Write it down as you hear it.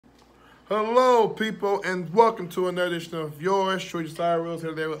Hello, people, and welcome to another edition of yours, Troy Cyrus, here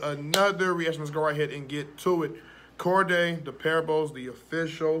today with another reaction. Let's go right ahead and get to it. Cordae, The Parables, the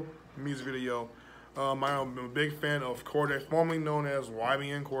official music video. I'm a big fan of Cordae, formerly known as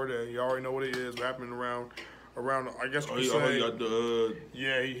YBN Cordae. You already know what it is, happening around. I guess you could say.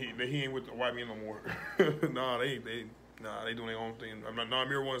 Yeah, he ain't with the YBN no more. Nah, they doing their own thing.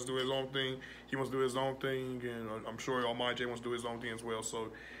 Amir wants to do his own thing. He wants to do his own thing, and I'm sure Almighty J wants to do his own thing as well. So,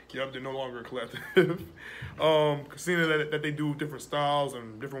 yep, they're no longer a collective. Seeing that they do different styles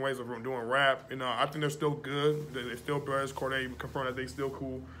and different ways of doing rap, I think they're still good. They're still brothers. Cordae confirmed that they still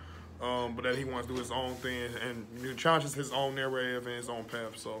cool, but that he wants to do his own thing and he challenges his own narrative and his own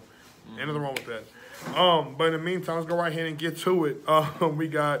path. So, ain't nothing wrong with that. But in the meantime, let's go right ahead and get to it. We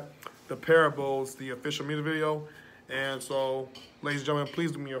got The Parables, the official music video. And so, ladies and gentlemen,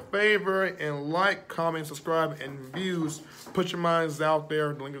 please do me a favor and like, comment, subscribe, and views. Put your minds out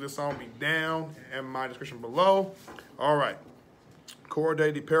there. The link of this song will be down in my description below. All right.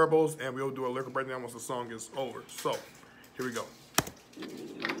 Cordae, The Parables, and we'll do a lyrical breakdown once the song is over. So, here we go.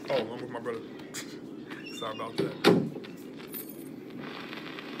 Oh, I'm with my brother. Sorry about that.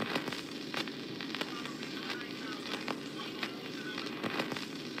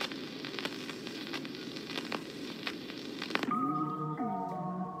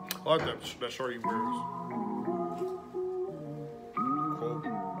 I like that shirt he wears. Cool.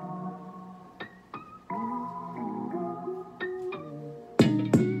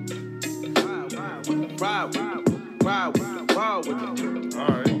 Ride with it.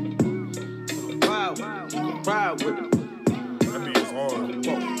 Alright. Ride with it. That beat is hard.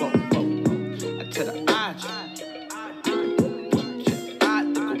 To the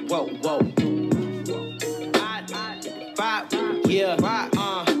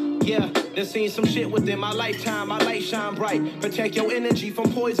yeah. Done seen some shit within my lifetime. My light shine bright. Protect your energy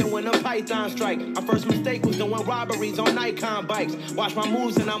from poison when a python strike. My first mistake was doing robberies on Nikon bikes. Watch my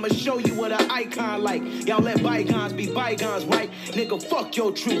moves and I'ma show you what an icon like. Y'all let bygones be bygones, right? Nigga, fuck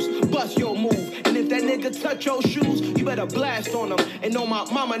your truce. Bust your move. And if that nigga touch your shoes, you better blast on them. And on my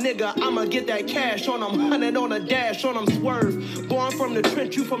mama, nigga, I'ma get that cash on them. 100 on a dash on them, swerve. Born from the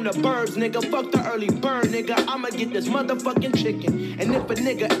trench, you from the birds, nigga. Fuck the early bird, nigga. I'ma get this motherfucking chicken. And if a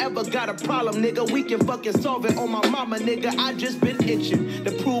nigga ever got a problem, nigga, we can fucking solve it. On my mama, nigga, I just been itching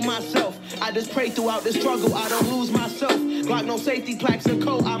to prove myself. I just pray throughout the struggle I don't lose myself. Glock no safety plaques and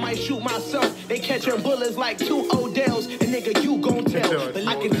coat, I might shoot myself. They catching bullets like 2 Odells, and nigga, you gon' tell. But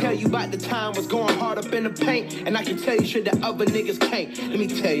I can tell you about the time was going hard up in the paint, and I can tell you shit that other niggas can't. Let me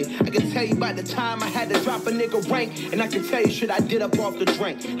tell you, I can tell you about the time I had to drop a nigga rank, and I can tell you shit I did up off the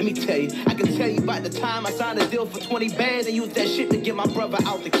drink. Let me tell you, I can tell you about the time I signed a deal for 20 bands and used that shit to get my brother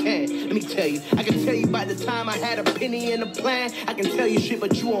out the can. Let me tell you, I can tell you about the time I had a penny in a plan. I can tell you shit,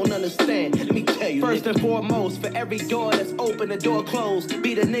 but you won't understand. Let me tell you, first and foremost, for every door that's open, the door closed.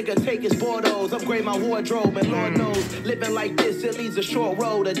 Be the nigga, take his Bordeaux, upgrade my wardrobe, and Lord knows, living like this, it leads a short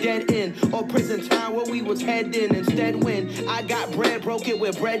road, a dead end, or prison time where we was heading. Instead, when I got bread, broke it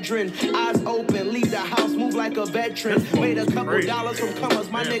with brethren. Eyes open, leave the house, move like a veteran. Made a couple dollars from comers,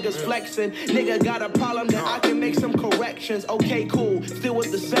 my niggas flexing. Nigga got a problem that I can make some corrections. Okay, cool, still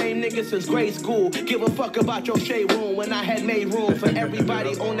with the same niggas since grade school. Give a fuck about your shade room when I had made room for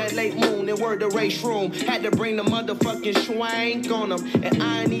everybody on that late moon. And word the race room, had to bring the motherfucking schwank on them. And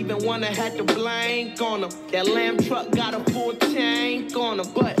I ain't even wanna had to blank on them. That lamb truck got a full tank on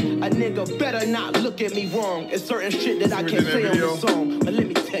them. But a nigga better not look at me wrong. It's certain shit that I can't say on the song. But let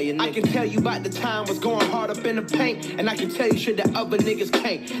me tell you, nigga, I can tell you about the time was going hard up in the paint, and I can tell you shit that other niggas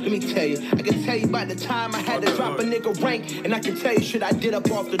can't. Let me tell you, I can tell you about the time I had to drop a nigga rank, and I can tell you shit I did up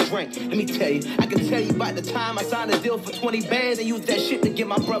off the drink. Let me tell you, I can tell you about the time I signed a deal for 20 bands and used that shit to get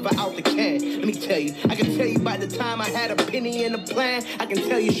my brother out the can. Let me tell you, I can tell you about the time I had a penny in a plan. I can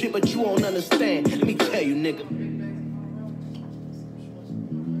tell you shit, but you won't understand. Let me tell you, nigga.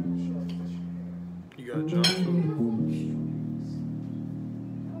 You got a job too.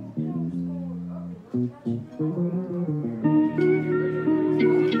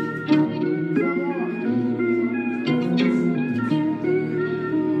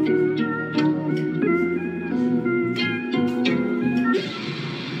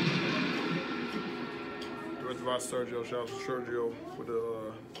 Sergio, shout out to Sergio with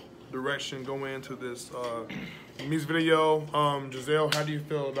the direction going into this music video. Giselle, how do you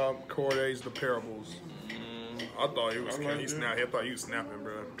feel about Cordae's The Parables? I thought he was I thought he was snapping,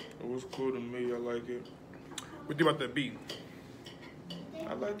 bro. It was cool to me. I like it. What do you about that beat?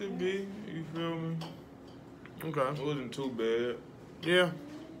 I like the beat. You feel me? Okay. It wasn't too bad. Yeah.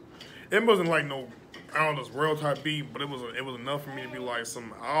 It wasn't like no I don't know, this real type beat, but it was enough for me to be like,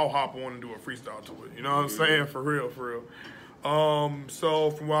 I'll hop on and do a freestyle to it. You know what I'm saying? For real, for real.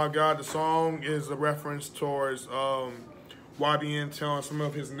 So from what I got, the song is a reference towards YBN telling some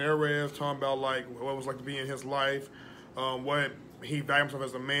of his narratives, talking about like what it was like to be in his life, what he valued himself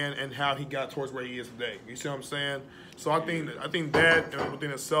as a man, and how he got towards where he is today. You see what I'm saying? So I think that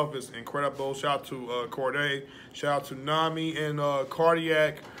within itself is incredible. Shout out to Cordae, shout out to Nami and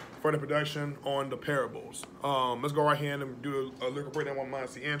Cardiac for the production on the Parables. Let's go right here and do a lyrical breakdown on mine.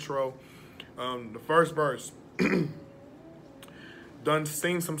 It's the intro. The first verse. Done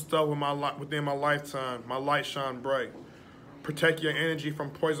seen some stuff within my lifetime. My light shine bright. Protect your energy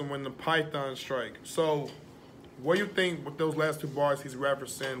from poison when the pythons strike. So, what do you think with those last two bars he's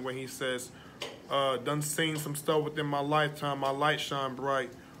referencing when he says, done seen some stuff within my lifetime. My light shine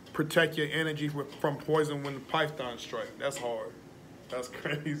bright. Protect your energy from poison when the pythons strike. That's hard. That's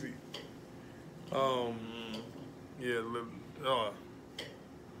crazy. Yeah,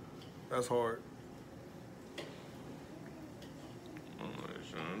 that's hard.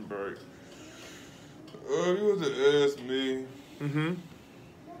 Break. You was to ask me.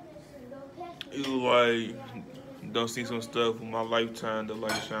 You like, don't see some stuff in my lifetime, the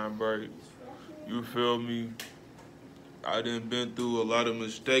light shine bright. You feel me? I done been through a lot of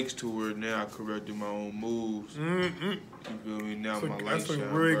mistakes to where now I corrected my own moves. You feel me? Now my light shine bright. That's a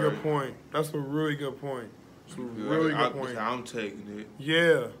really good point. That's a really good point. It's a really good point. I'm taking it.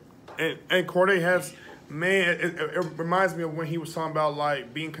 Yeah. And Cordae has... Man, it reminds me of when he was talking about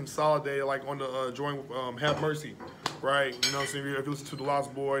like being consolidated, like on the joint Have Mercy, right? You know what I'm saying? If you listen to The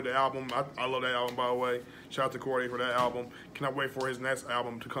Lost Boy, the album, I love that album, by the way. Shout out to Cordae for that album. Cannot wait for his next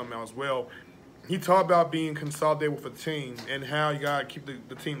album to come out as well. He talked about being consolidated with a team and how you gotta keep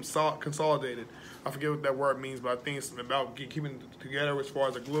the team consolidated. I forget what that word means, but I think it's about keeping it together as far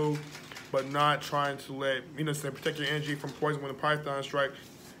as a glue, but not trying to let, protect your energy from poison when the python strike.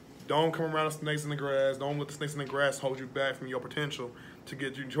 Don't come around the snakes in the grass. Don't let the snakes in the grass hold you back from your potential to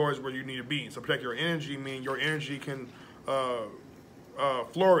get you towards where you need to be. So protect your energy, meaning your energy can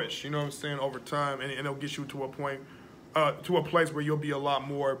flourish, you know what I'm saying, over time, and it'll get you to a point, to a place where you'll be a lot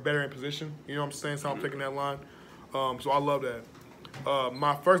more better in position. You know what I'm saying? So I'm taking that line. So I love that.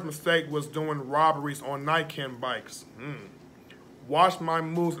 My first mistake was doing robberies on Nikan bikes. Watch my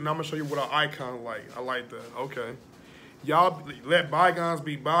moves, and I'm going to show you what an icon like. I like that. Okay. Y'all let bygones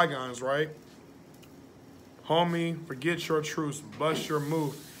be bygones, right? Homie, forget your truce, bust your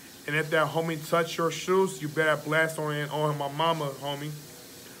move. And if that homie touch your shoes, you better blast on my mama, homie.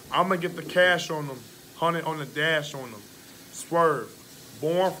 I'ma get the cash on them, 100 on the dash on them. Swerve,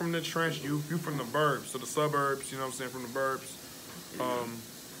 born from the trench, you from the burbs, so the suburbs, you know what I'm saying, from the burbs.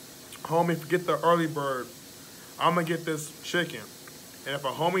 Homie, forget the early bird. I'ma get this chicken. And if a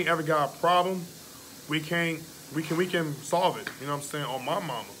homie ever got a problem, we can solve it, you know what I'm saying, on my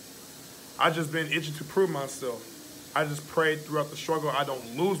mama. I just been itching to prove myself. I just prayed throughout the struggle I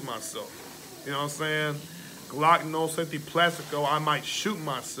don't lose myself. You know what I'm saying? Glock no safety plastico, I might shoot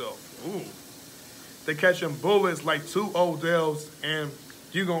myself. Ooh. They catching bullets like two Odells, and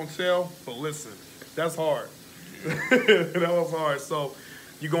you gonna tell? But listen, that's hard. That was hard. So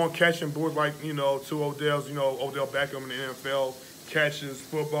you gonna catching bullets like, two Odells, Odell Beckham in the NFL catches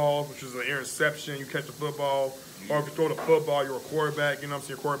football, which is an interception. You catch the football, or if you throw the football, you're a quarterback. You know what I'm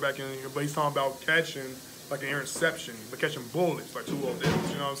saying? Quarterback, but he's talking about catching like an interception, but catching bullets like two Odells.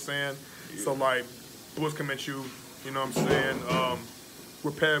 You know what I'm saying? Yeah. So like bullets come at you. You know what I'm saying?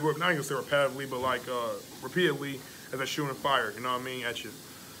 Repetitively, not even say repetitively, but like repeatedly as they're shooting fire. You know what I mean? At you.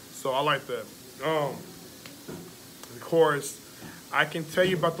 So I like that. Of course. I can tell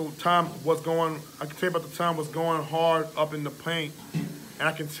you about the time was going hard up in the paint, and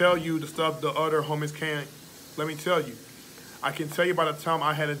I can tell you the stuff the other homies can't. Let me tell you, I can tell you about the time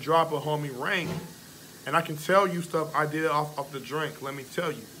I had to drop a homie rank, and I can tell you stuff I did off the drink. Let me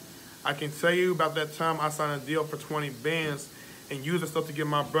tell you, I can tell you about that time I signed a deal for 20 bands and used the stuff to get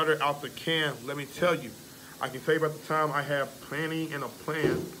my brother out the can. Let me tell you, I can tell you about the time I had planning and a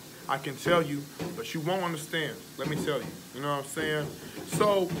plan. I can tell you, but you won't understand. Let me tell you. You know what I'm saying?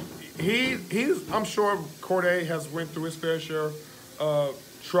 So I'm sure Cordae has went through his fair share of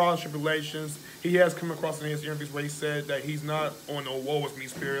trials and tribulations. He has come across in his interviews where he said that he's not on no woe with me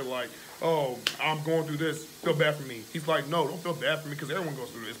spirit, like, oh, I'm going through this, feel bad for me. He's like, no, don't feel bad for me, because everyone goes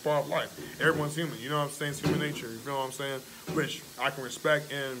through this. It's part of life. Everyone's human. You know what I'm saying? It's human nature. You feel what I'm saying? Which I can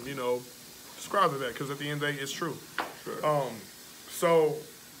respect and, describe to that, because at the end of the day, it's true. Sure. So...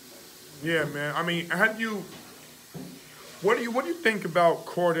 yeah, man. I mean, What do you think about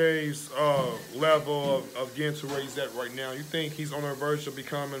Cordae's level of getting to where he's at right now? You think he's on the verge of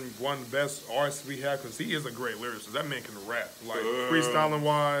becoming one of the best artists we have? Because he is a great lyricist. That man can rap. Like, freestyling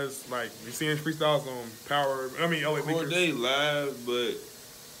wise, like, you see his freestyles on Power. I mean, LA Leakers. Cordae live, but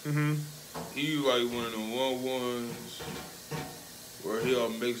he like one of the ones where he'll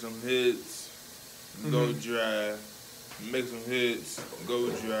make some hits, go dry, make some hits, go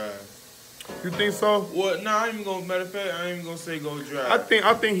dry. You think so? What? Nah, I ain't even gonna. Matter of fact, I ain't even gonna say go dry. I think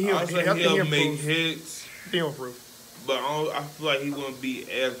he'll make hits. He'll improve. But I feel like he wouldn't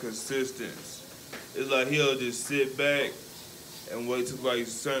be as consistent. It's like he'll just sit back and wait till like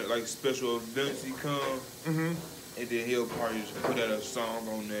special events he come, and then he'll probably just put out a song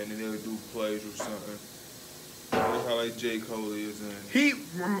on that, and then he'll do plays or something. That's how like J. Cole is.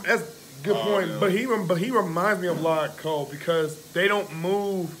 And that's a good point. But he reminds me of a lot of Cole because they don't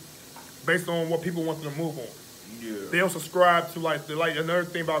move based on what people want them to move on. Yeah. They don't subscribe to like another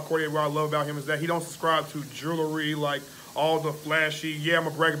thing about Cordae what I love about him is that he don't subscribe to jewelry, like all the flashy, yeah, I'm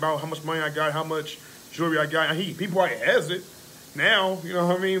gonna brag about how much money I got, how much jewelry I got. And he probably has it now, you know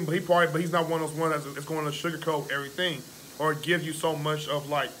what I mean? But he's not one of those ones that's going to sugarcoat everything or give you so much of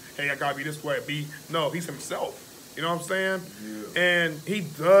like, hey, I gotta be this way, no, he's himself. You know what I'm saying? Yeah. And he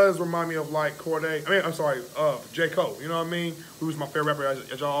does remind me of like Cordae. J. Cole. You know what I mean? Who's my favorite rapper?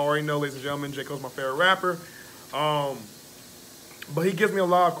 As y'all already know, ladies and gentlemen, J. Cole's my favorite rapper. But he gives me a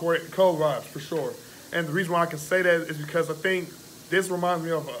lot of Cole vibes for sure. And the reason why I can say that is because I think this reminds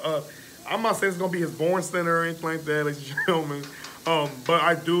me of. I'm not saying it's gonna be his Born Center or anything like that, ladies and gentlemen. But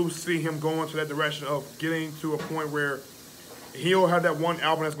I do see him going to that direction of getting to a point where he'll have that one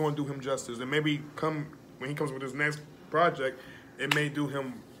album that's going to do him justice, and maybe when he comes with his next project, it may do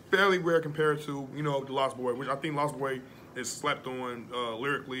him fairly rare compared to, the Lost Boy, which I think Lost Boy is slept on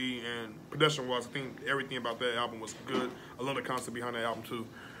lyrically and production-wise. I think everything about that album was good. I love the concept behind that album, too.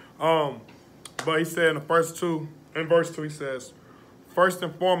 But he said in verse 2, he says, first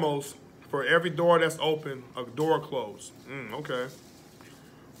and foremost, for every door that's open, a door closed. Okay.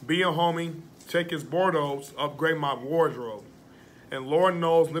 Be a homie, take his Bordeaux, upgrade my wardrobe. And Lord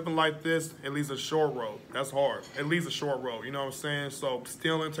knows, living like this, it leads a short road. That's hard. It leads a short road, you know what I'm saying? So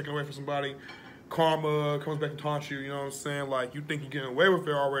stealing, taking away from somebody, karma comes back and taunts you, you know what I'm saying? Like, you think you're getting away with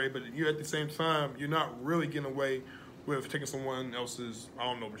it already, but you at the same time, you're not really getting away with taking someone else's,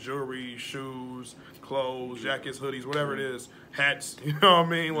 jewelry, shoes, clothes, jackets, hoodies, whatever it is, hats, you know what I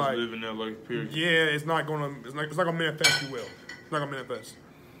mean? Just living that life, period. Yeah, it's not gonna manifest, you will. It's not gonna manifest.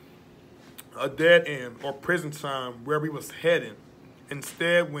 A dead end or prison time where we was heading.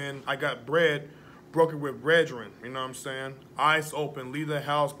 Instead, when I got bread, broke it with brethren, you know what I'm saying? Eyes open, leave the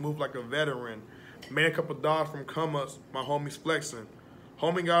house, move like a veteran. Made a couple dollars from come-ups, my homies flexing.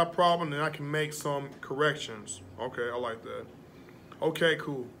 Homie got a problem, then I can make some corrections. Okay, I like that. Okay,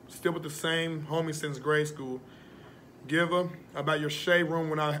 cool. Still with the same homie since grade school. Giver, about your shade room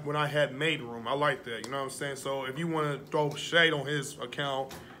when I had maid room. I like that, you know what I'm saying? So if you want to throw shade on his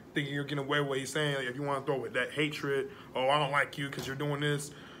account, thinking you're getting away with what he's saying, like if you want to throw with that hatred, oh, I don't like you because you're doing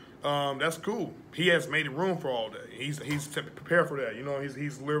this, that's cool. He has made room for all that. He's prepared for that. You know,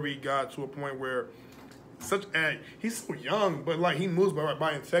 he's literally got to a point where he's so young, but like he moves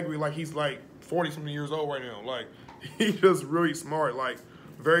by integrity, like he's like 40-something years old right now. Like he's just really smart, like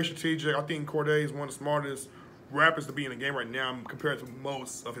very strategic. I think Cordae is one of the smartest rappers to be in the game right now compared to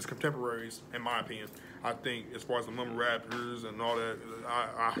most of his contemporaries, in my opinion. I think as far as the mumble rappers and all that,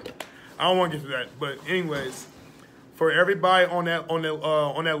 I don't want to get to that. But anyways, for everybody on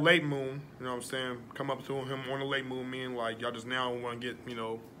that late moon, you know what I'm saying, come up to him on the late moon, meaning like y'all just now want to get,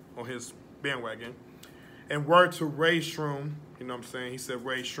 on his bandwagon. And word to Ray Shroom, you know what I'm saying, he said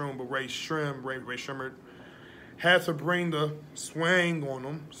Ray Shroom, but Ray Shrimmer had to bring the swang on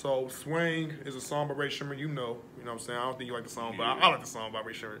him. So swang is a song by Ray Shrimmer, you know what I'm saying? I don't think you like the song, but I like the song by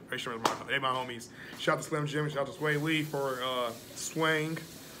Ray Shrimmer. Ray Shrimmer is my homies. Shout out to Slim Jim, shout out to Sway Lee for Swang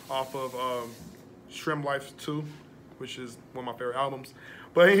off of Shrimp Life 2, which is one of my favorite albums.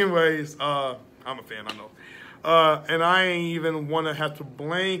 But anyways, I'm a fan, I know. And I ain't even want to have to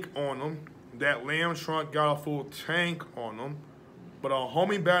blank on them. That lamb trunk got a full tank on them. But a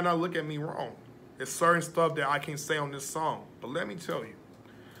homie better not look at me wrong. It's certain stuff that I can't say on this song. But let me tell you,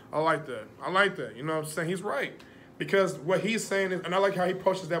 I like that. You know what I'm saying? He's right. Because what he's saying is, and I like how he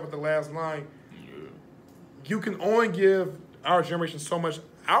pushes that with the last line, you can only give our generation so much.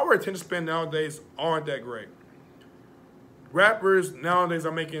 Our attention span nowadays aren't that great. Rappers nowadays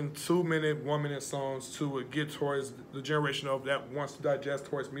are making 2-minute, 1-minute songs to get towards the generation of that wants to digest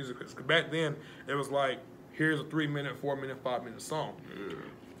towards music. Because back then, it was like, here's a 3-minute, 4-minute, 5-minute song. Yeah.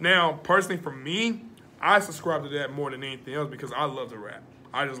 Now, personally for me, I subscribe to that more than anything else because I love the rap.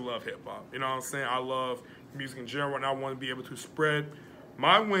 I just love hip hop. You know what I'm saying? I love music in general, and I want to be able to spread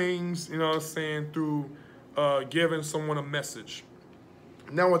my wings, you know what I'm saying, through giving someone a message.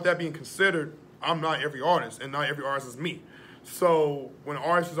 Now, with that being considered, I'm not every artist, and not every artist is me. So when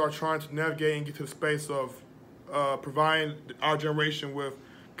artists are trying to navigate and get to the space of providing our generation with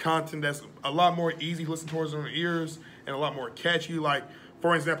content that's a lot more easy to listen towards in their ears and a lot more catchy, like,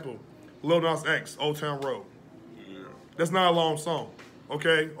 for example, Lil Nas X, Old Town Road. Yeah. That's not a long song,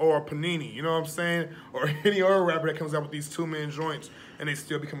 okay? Or Panini, you know what I'm saying? Or any other rapper that comes out with these 2-minute joints and they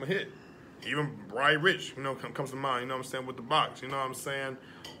still become a hit. Even Brian Rich, you know, comes to mind, you know what I'm saying, with the box, you know what I'm saying?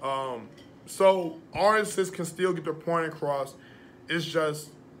 So artists can still get their point across. It's just,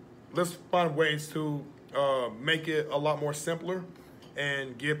 let's find ways to make it a lot more simpler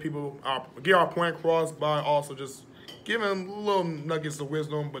and give people get our point across by also just giving them little nuggets of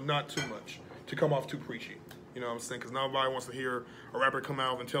wisdom, but not too much to come off too preachy. You know what I'm saying? Because nobody wants to hear a rapper come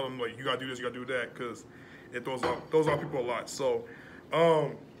out and tell them, like, you got to do this, you got to do that, because it throws off people a lot. So,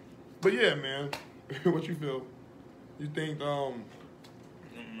 but yeah, man, what you feel? You think, Man,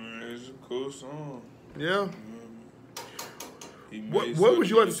 it's a cool song. Yeah? What would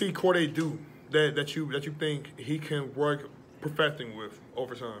you like to see Cordae do that you think he can work perfecting with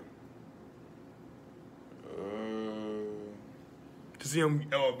over time? To see him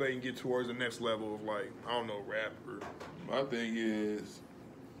elevate and get towards the next level of, like, I don't know, rap or... My thing is,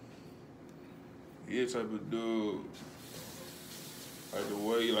 he the type of dude, like the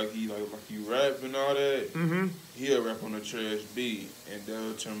way like he rap and all that. Mm-hmm. He'll rap on a trash beat, and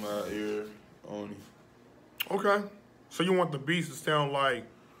that'll turn my ear on him. Okay, so you want the beats to sound like?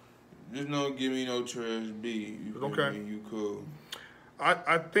 Just don't give me no trash beat. You okay, me? You cool.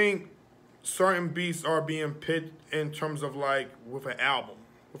 I think certain beats are being pitched in terms of, like, with an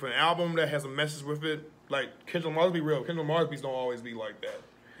album that has a message with it. Like, Kendrick Lamar's, be real. Kendrick Lamar's beats don't always be like that.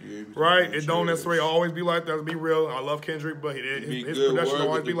 Yeah, right? It don't necessarily always be like that. To be real, I love Kendrick, but his production don't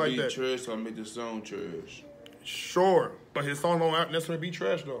always be like that. Trash, so I make the song trash. Sure, but his song don't necessarily be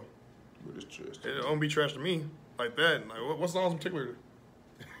trash though. But it's trash. It don't be trash to me like that. Like, what songs in particular?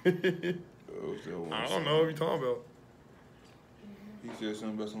 I don't know what you're talking about. He said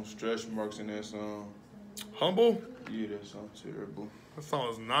something about some stretch marks in that song. Humble? Yeah, that song's terrible. That song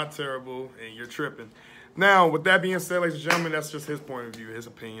is not terrible, and you're tripping. Now, with that being said, ladies and gentlemen, that's just his point of view, his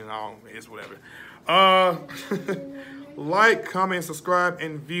opinion. It's whatever. Like, comment, subscribe,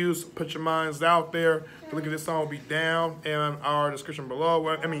 and views. Put your minds out there. The link of this song will be down in our description below.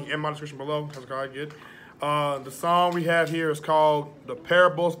 In my description below. That's how I get. The song we have here is called "The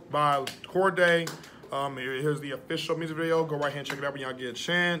Parables" by Cordae. Here's the official music video. Go right ahead and check it out when y'all get a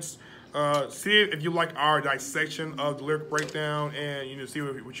chance. See if you like our dissection of the lyric breakdown, and see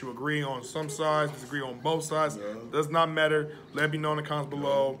what you agree on some sides, disagree on both sides. Yeah. Does not matter. Let me know in the comments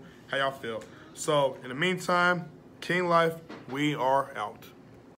below how y'all feel. So in the meantime, King Life, we are out.